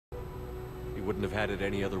He wouldn't have had it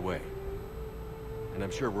any other way. And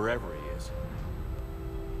I'm sure wherever he is,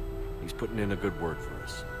 he's putting in a good word for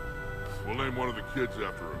us. We'll name one of the kids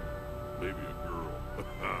after him. Maybe a girl.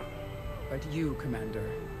 But you, Commander,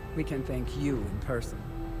 we can thank you in person.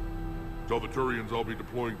 Tell the Turians I'll be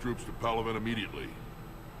deploying troops to Palaven immediately.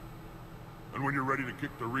 And when you're ready to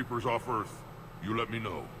kick the Reapers off Earth, you let me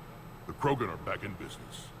know. The Krogan are back in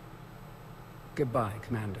business. Goodbye,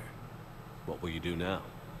 Commander. What will you do now?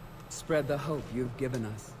 Spread the hope you've given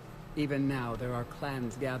us. Even now, there are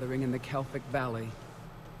clans gathering in the Kelphic Valley.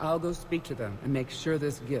 I'll go speak to them and make sure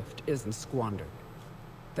this gift isn't squandered.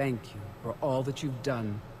 Thank you for all that you've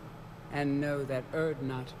done. And know that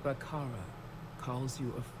Urdnot Bakara calls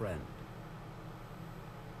you a friend.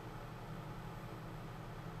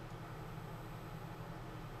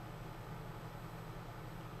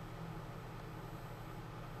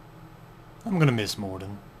 I'm gonna miss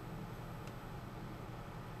Mordin.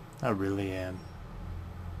 I really am.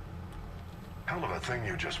 Hell of a thing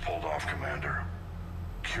you just pulled off, Commander.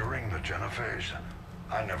 Curing the Genophage?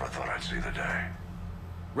 I never thought I'd see the day.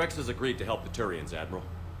 Rex has agreed to help the Turians, Admiral.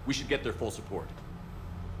 We should get their full support.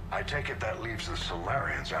 I take it that leaves the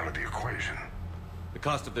Solarians out of the equation. The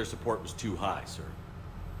cost of their support was too high, sir.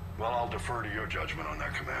 Well, I'll defer to your judgment on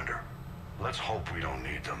that, Commander. Let's hope we don't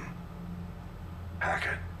need them.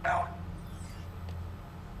 Hackett, out.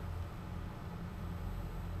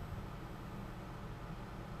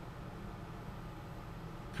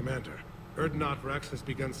 Commander, Urdnot Rex has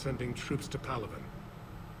begun sending troops to Palaven.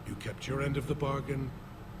 You kept your end of the bargain,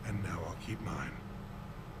 and now I'll keep mine.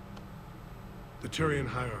 The Turian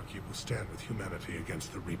hierarchy will stand with humanity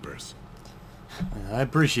against the Reapers. I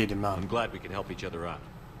appreciate it, I'm Mom. glad we can help each other out.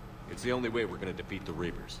 It's the only way we're going to defeat the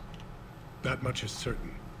Reapers. That much is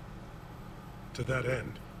certain. To that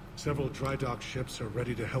end, several dry dock ships are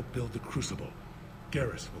ready to help build the Crucible.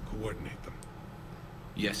 Garrus will coordinate them.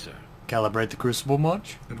 Yes, sir. Calibrate the Crucible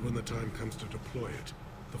much? And when the time comes to deploy it,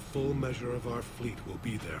 the full measure of our fleet will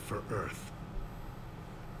be there for Earth.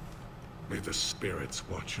 May the spirits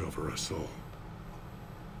watch over us all.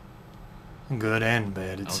 Good and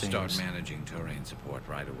bad, it I'll seems. start managing Turian support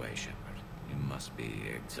right away, Shepard. You must be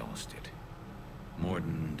exhausted.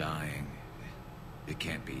 Mordin dying. It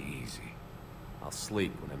can't be easy. I'll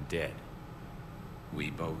sleep when I'm dead. We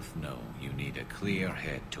both know you need a clear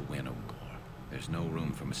head to win a war. There's no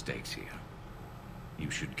room for mistakes here. You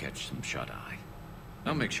should catch some shut-eye.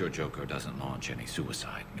 I'll make sure Joker doesn't launch any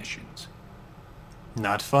suicide missions.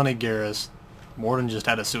 Not funny, Garrus. Mordin just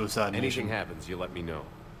had a suicide Anything mission. happens, you let me know.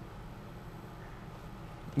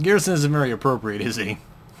 Garrison isn't very appropriate, is he?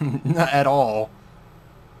 Not at all.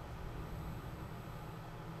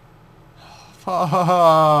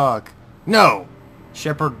 Fuck. No!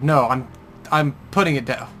 Shepard, no. I'm putting it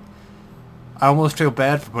down. I almost feel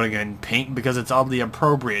bad for putting it in pink because it's oddly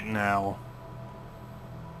appropriate now.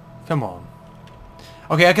 Come on.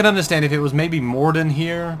 Okay, I can understand if it was maybe Mordin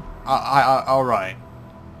here. Alright.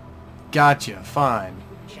 Gotcha, fine.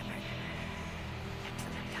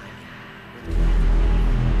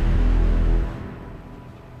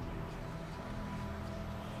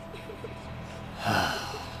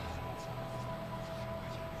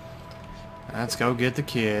 Let's go get the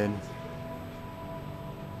kid.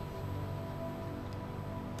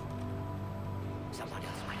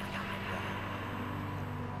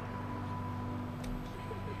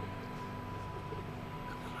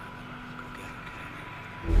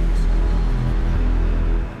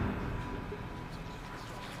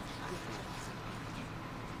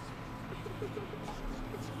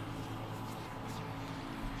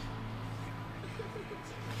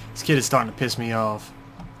 This kid is starting to piss me off.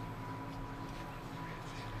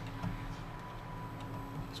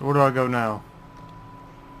 So where do I go now?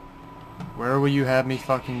 Where will you have me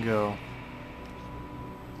fucking go?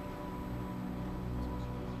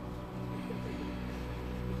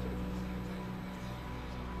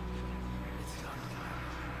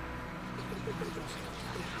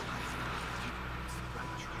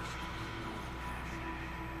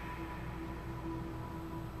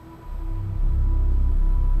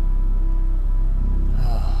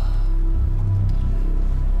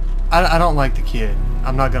 I don't like the kid.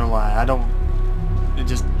 I'm not gonna lie. I don't... It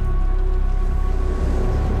just...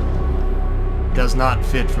 does not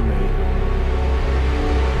fit for me.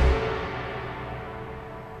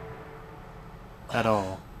 At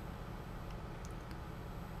all.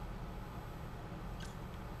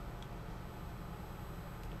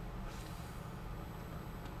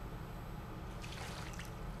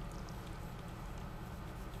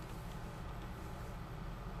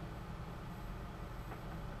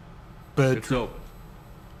 But It's open.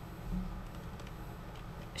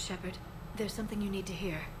 Shepard, There's something you need to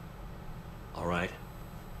hear. All right.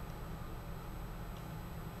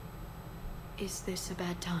 Is this a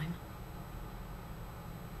bad time?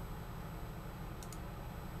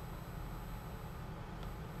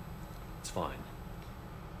 It's fine.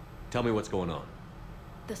 Tell me what's going on.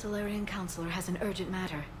 The Solarian Counselor has an urgent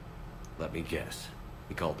matter. Let me guess.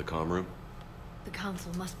 He called the comm room? The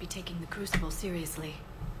Council must be taking the Crucible seriously.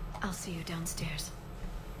 I'll see you downstairs.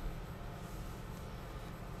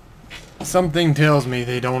 Something tells me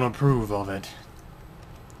they don't approve of it.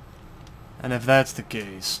 And if that's the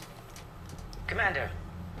case... Commander,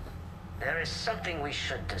 there is something we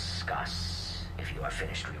should discuss, if you are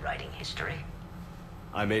finished rewriting history.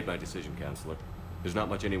 I made my decision, Counselor. There's not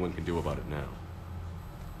much anyone can do about it now.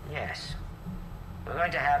 Yes. We're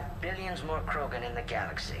going to have billions more Krogan in the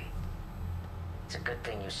galaxy. It's a good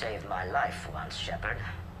thing you saved my life once, Shepard.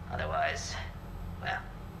 Otherwise, well...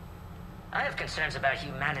 I have concerns about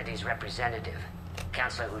humanity's representative,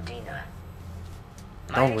 Councillor Udina.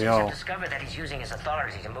 My Don't we agents all? have discovered that he's using his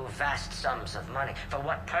authority to move vast sums of money. For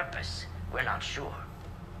what purpose? We're not sure.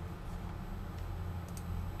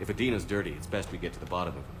 If Adina's dirty, it's best we get to the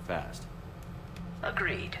bottom of it fast.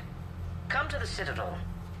 Agreed. Come to the Citadel.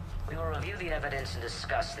 We will review the evidence and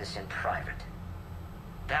discuss this in private.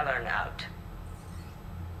 Valorn out.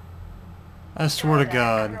 I swear to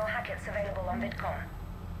God. Hackett's available on Vidcom.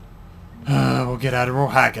 We'll get out of here.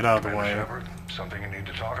 We'll hack it out of the Commander way. Shepard, something you need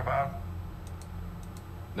to talk about?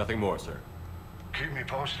 Nothing more, sir. Keep me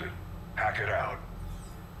posted. Hack it out.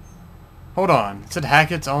 Hold on. It said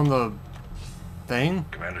Hackett's on the thing?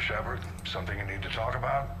 Commander Shepard, something you need to talk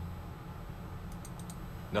about?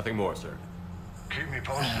 Nothing more, sir. Keep me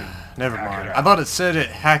posted. Never Hack mind. it I out. thought it said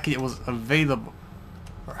Hackett was available.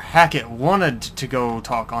 Or Hackett wanted to go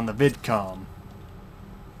talk on the VidCom.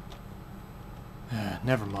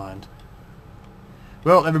 Never mind.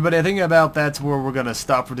 Well, everybody, I think about that's where we're going to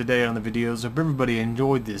stop for today on the videos. Hope everybody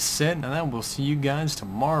enjoyed this set, and I will see you guys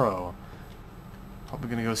tomorrow. Probably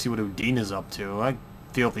going to go see what Udina's up to. I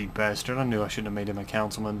filthy bastard. I knew I shouldn't have made him a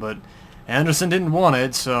councilman, but Anderson didn't want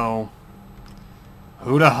it, so...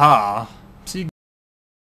 Hoo-da-ha.